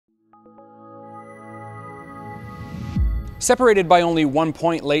Separated by only 1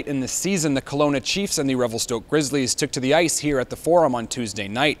 point late in the season, the Kelowna Chiefs and the Revelstoke Grizzlies took to the ice here at the Forum on Tuesday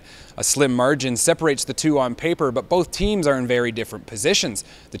night. A slim margin separates the two on paper, but both teams are in very different positions.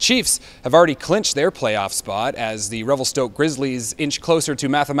 The Chiefs have already clinched their playoff spot as the Revelstoke Grizzlies inch closer to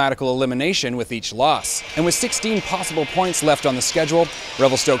mathematical elimination with each loss. And with 16 possible points left on the schedule,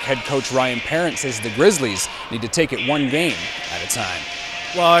 Revelstoke head coach Ryan Parent says the Grizzlies need to take it one game at a time.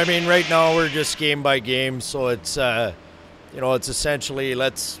 Well, I mean, right now we're just game by game, so it's it's essentially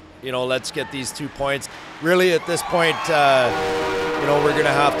let's get these 2 points. Really, at this point, we're going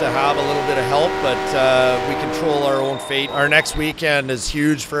to have a little bit of help, but we control our own fate. Our next weekend is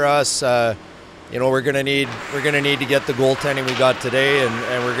huge for us. We're going to need to get the goaltending we got today,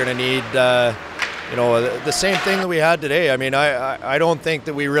 and we're going to need the same thing that we had today. I mean, I don't think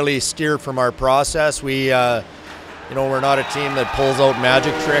that we really steer from our process. We're not a team that pulls out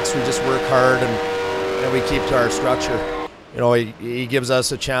magic tricks. We just work hard and we keep to our structure. He gives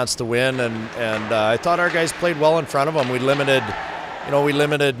us a chance to win, and I thought our guys played well in front of him. We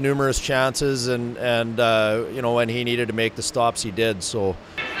limited numerous chances, and when he needed to make the stops, he did. So,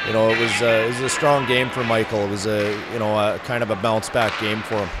 it was a strong game for Michael. It was a kind of a bounce back game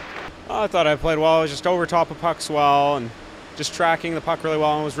for him. I thought I played well. I was just over top of pucks well, and just tracking the puck really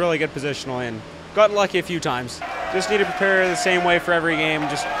well, and was really good positionally, and got lucky a few times. Just need to prepare the same way for every game.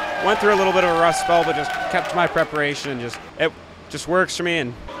 Just went through a little bit of a rust spell, but just kept my preparation, and it just works for me.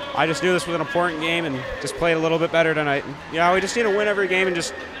 And I just knew this was an important game and just played a little bit better tonight. And, we just need to win every game and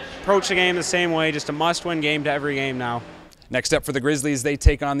just approach the game the same way, just a must-win game to every game now. Next up for the Grizzlies, they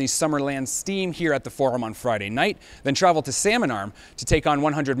take on the Summerland Steam here at the Forum on Friday night, then travel to Salmon Arm to take on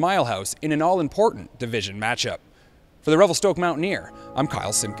 100 Mile House in an all-important division matchup. For the Revelstoke Mountaineer, I'm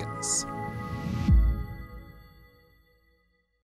Kyle Simkins.